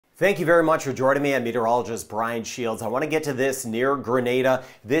Thank you very much for joining me. I'm meteorologist Brian Shields. I want to get to this near Grenada.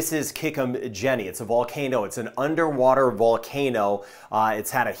 This is Jenny. It's a volcano. It's an underwater volcano.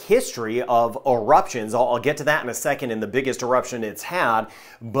 It's had a history of eruptions. I'll get to that in a second, in the biggest eruption it's had.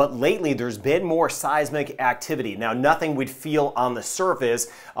 But lately, there's been more seismic activity. Now, nothing we'd feel on the surface,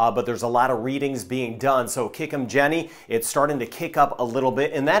 but there's a lot of readings being done. So Jenny, it's starting to kick up a little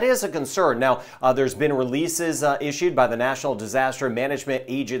bit, and that is a concern. Now, there's been releases issued by the National Disaster Management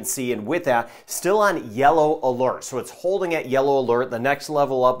Agency, and with that, still on yellow alert. So it's holding at yellow alert. The next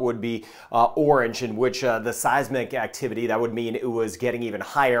level up would be orange, in which the seismic activity, that would mean it was getting even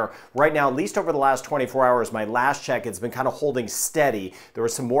higher. Right now, at least over the last 24 hours, my last check, it's been kind of holding steady. There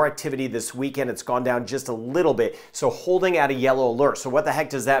was some more activity this weekend. It's gone down just a little bit. So holding at a yellow alert. So what the heck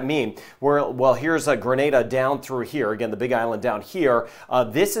does that mean? Well, here's Grenada down through here. Again, the big island down here.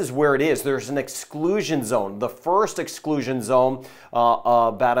 This is where it is. There's an exclusion zone. The first exclusion zone,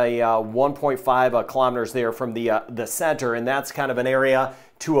 about a 1.5 kilometers there from the center, and that's kind of an area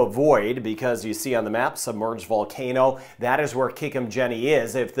to avoid, because you see on the map, submerged volcano. That is where Jenny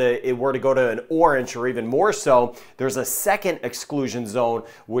is. If it were to go to an orange, or even more so, there's a second exclusion zone,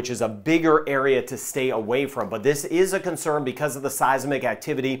 which is a bigger area to stay away from. But this is a concern because of the seismic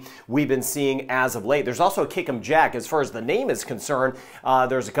activity we've been seeing as of late. There's also Jack. As far as the name is concerned,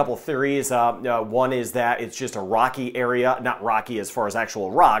 there's a couple of theories. One is that it's just a rocky area, not rocky as far as actual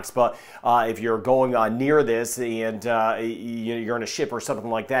rocks, but if you're going near this and you're in a ship or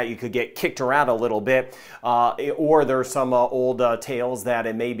something like that, you could get kicked around a little bit, or there's some old tales that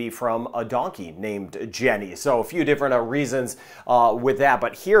it may be from a donkey named Jenny. So a few different reasons with that,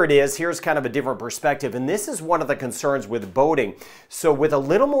 but here it is. Here's kind of a different perspective, and this is one of the concerns with boating. So with a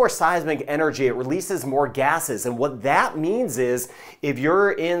little more seismic energy, it releases more gases, and what that means is if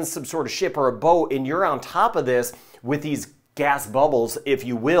you're in some sort of ship or a boat and you're on top of this with these gas bubbles, if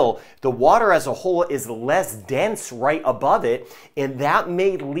you will, the water as a whole is less dense right above it, and that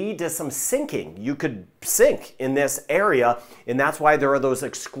may lead to some sinking. You could sink in this area, and that's why there are those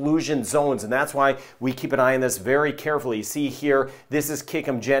exclusion zones, and that's why we keep an eye on this very carefully. You see here, this is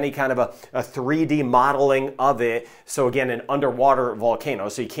Jenny, kind of a 3D modeling of it. So again, an underwater volcano,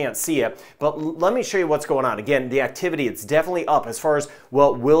 so you can't see it. But let me show you what's going on. Again, the activity, it's definitely up. As far as,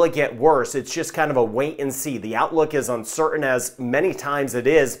 well, will it get worse? It's just kind of a wait and see. The outlook is uncertain, as many times it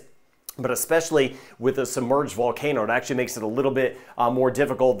is, but especially with a submerged volcano, it actually makes it a little bit more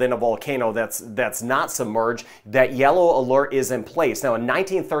difficult than a volcano that's not submerged. That yellow alert is in place. Now, in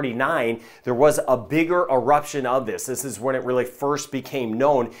 1939, there was a bigger eruption of this. This is when it really first became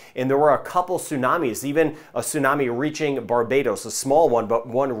known, and there were a couple tsunamis, even a tsunami reaching Barbados, a small one, but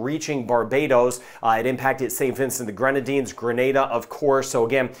one reaching Barbados. It impacted St. Vincent and The Grenadines, Grenada, of course. So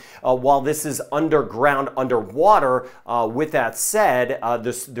again, while this is underground, underwater, with that said,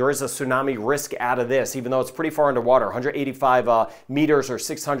 there is a tsunami risk out of this, even though it's pretty far underwater, 185 meters or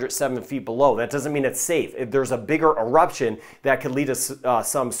 607 feet below. That doesn't mean it's safe. If there's a bigger eruption, that could lead to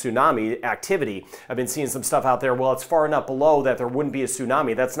some tsunami activity. I've been seeing some stuff out there, well, it's far enough below that there wouldn't be a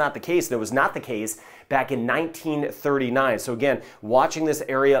tsunami. That's not the case, and it was not the case back in 1939. So again, watching this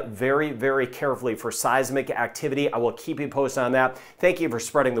area very, very carefully for seismic activity. I will keep you posted on that. Thank you for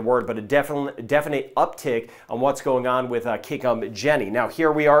spreading the word, but a definite uptick on what's going on with Jenny. Now,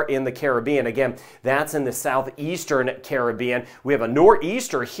 here we are in the Caribbean. Again, that's in the southeastern Caribbean. We have a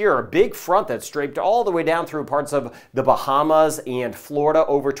nor'easter here, a big front that's draped all the way down through parts of the Bahamas and Florida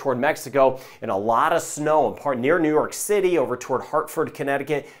over toward Mexico, and a lot of snow near New York City, over toward Hartford,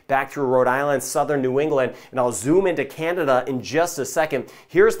 Connecticut, back through Rhode Island, southern New England, and I'll zoom into Canada in just a second.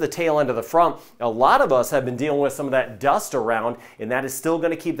 Here's the tail end of the front. A lot of us have been dealing with some of that dust around, and that is still going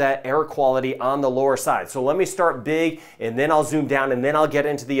to keep that air quality on the lower side. So let me start big, and then I'll zoom down, and then I'll get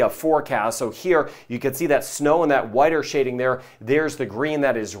into the forecast. So here you can see that snow and that whiter shading there. There's the green,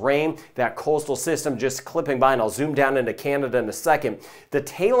 that is rain, that coastal system just clipping by, and I'll zoom down into Canada in a second. The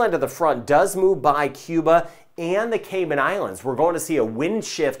tail end of the front does move by Cuba and the Cayman Islands. We're going to see a wind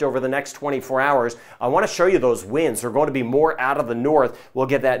shift over the next 24 hours. I want to show you those winds. They're going to be more out of the north. We'll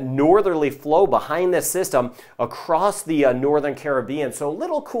get that northerly flow behind this system across the northern Caribbean. So a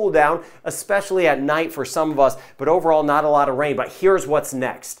little cool down, especially at night for some of us, but overall not a lot of rain. But here's what's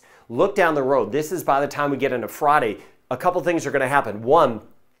next. Look down the road. This is by the time we get into Friday. A couple things are going to happen. One,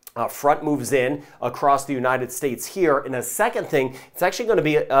 front moves in across the United States here. And a second thing, it's actually going to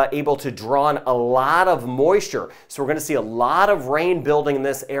be able to draw in a lot of moisture. So we're going to see a lot of rain building in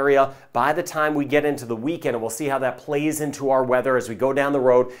this area by the time we get into the weekend, and we'll see how that plays into our weather as we go down the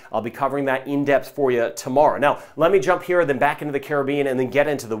road. I'll be covering that in depth for you tomorrow. Now, let me jump here, then back into the Caribbean, and then get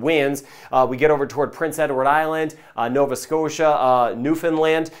into the winds. We get over toward Prince Edward Island, Nova Scotia,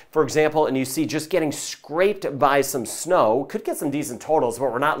 Newfoundland, for example, and you see just getting scraped by some snow. Could get some decent totals,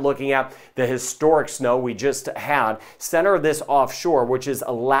 but we're not looking at the historic snow we just had. Center of this offshore, which is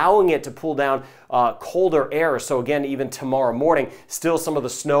allowing it to pull down colder air. So again, even tomorrow morning, still some of the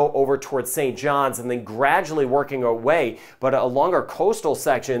snow over towards St. John's, and then gradually working our way. But along our coastal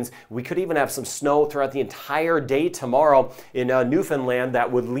sections, we could even have some snow throughout the entire day tomorrow in Newfoundland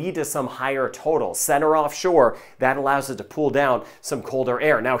that would lead to some higher totals. Center offshore, that allows it to pull down some colder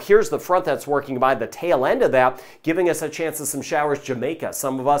air. Now here's the front that's working by the tail end of that, giving us a chance of some showers. Jamaica,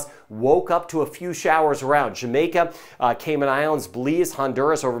 some of us woke up to a few showers around Jamaica, Cayman Islands, Belize,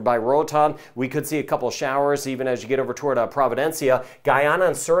 Honduras, over by Roatan. We could see a couple of showers even as you get over toward Providencia. Guyana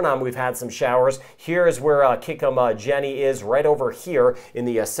and Suriname, we've had some showers. Here is where Kikum Jenny is, right over here in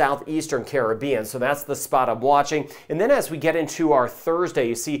the southeastern Caribbean. So that's the spot I'm watching. And then as we get into our Thursday,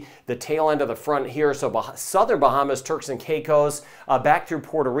 you see the tail end of the front here. So southern Bahamas, Turks and Caicos, back through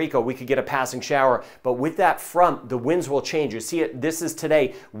Puerto Rico, we could get a passing shower. But with that front, the winds will change. You see it, this is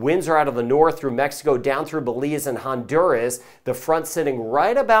today. Winds are out of the north through Mexico, down through Belize and Honduras. The front sitting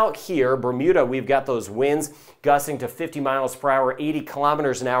right about here. Bermuda, we've got those winds gusting to 50 miles per hour, 80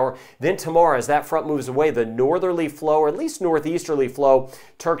 kilometers an hour. Then tomorrow, as that front moves away, the northerly flow, or at least northeasterly flow,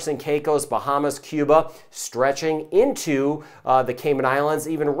 Turks and Caicos, Bahamas, Cuba, stretching into the Cayman Islands,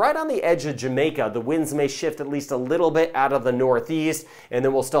 even right on the edge of Jamaica. The winds may shift at least a little bit out of the northeast, and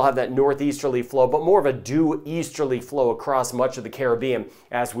then we'll still have that northeasterly flow, but more of a due easterly flow across much of the Caribbean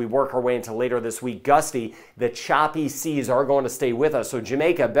as we work our way into later this week. Gusty, the choppy seas are going to stay with us. So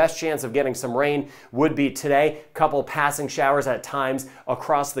Jamaica, best chance of getting some rain would be today. Couple passing showers at times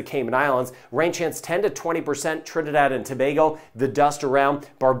across the Cayman Islands. Rain chance 10 to 20%. Trinidad and Tobago, the dust around.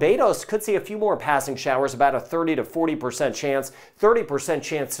 Barbados could see a few more passing showers, about a 30 to 40% chance. 30%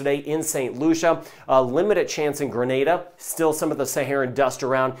 chance today in St. Lucia. A limited chance in Grenada. Still some of the Saharan dust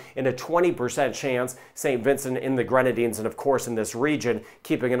around, and a 20% chance St. Vincent and the Grenadines, and of course in this region,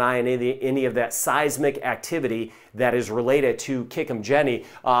 keeping an eye on any of that seismic activity that is related to Kikum Jenny.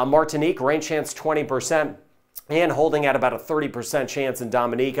 Martinique, rain chance 20%. And holding at about a 30% chance in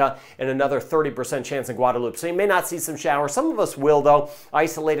Dominica and another 30% chance in Guadeloupe. So you may not see some showers. Some of us will, though.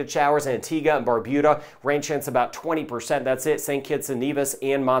 Isolated showers in Antigua and Barbuda. Rain chance about 20%. That's it. St. Kitts and Nevis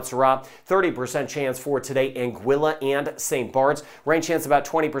and Montserrat. 30% chance for today. Anguilla and St. Bart's. Rain chance about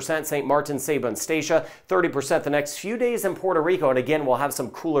 20%. St. Martin, Saba, and Statia. 30% the next few days in Puerto Rico. And again, we'll have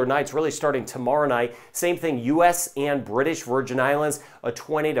some cooler nights really starting tomorrow night. Same thing, U.S. and British Virgin Islands. A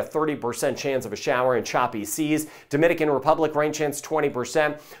 20 to 30% chance of a shower in choppy seas. Dominican Republic, rain chance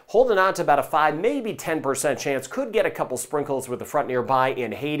 20%. Holding on to about a 5, maybe 10% chance. Could get a couple sprinkles with the front nearby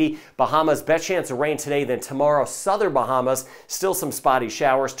in Haiti. Bahamas, best chance of rain today than tomorrow. Southern Bahamas, still some spotty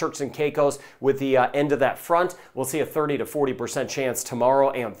showers. Turks and Caicos with the end of that front. We'll see a 30 to 40% chance tomorrow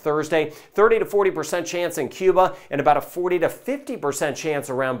and Thursday. 30 to 40% chance in Cuba, and about a 40 to 50% chance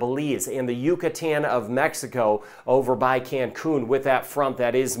around Belize and the Yucatan of Mexico over by Cancun with that front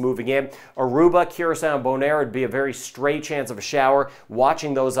that is moving in. Aruba, Curacao, and Bonaire would be a very straight chance of a shower.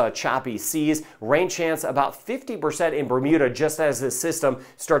 Watching those choppy seas. Rain chance about 50% in Bermuda just as this system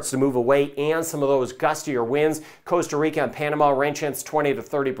starts to move away, and some of those gustier winds. Costa Rica and Panama, rain chance 20 to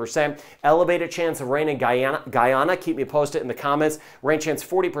 30%. Elevated chance of rain in Guyana. Keep me posted in the comments. Rain chance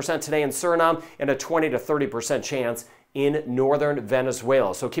 40% today in Suriname, and a 20 to 30% chance in northern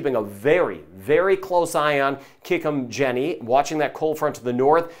Venezuela. So keeping a very, very close eye on Kikum Jenny, watching that cold front to the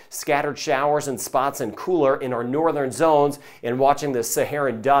north, scattered showers and spots and cooler in our northern zones, and watching the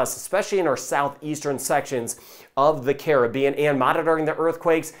Saharan dust, especially in our southeastern sections of the Caribbean, and monitoring the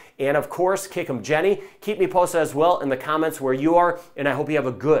earthquakes, and of course, Kikum Jenny. Keep me posted as well in the comments where you are, and I hope you have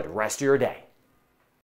a good rest of your day.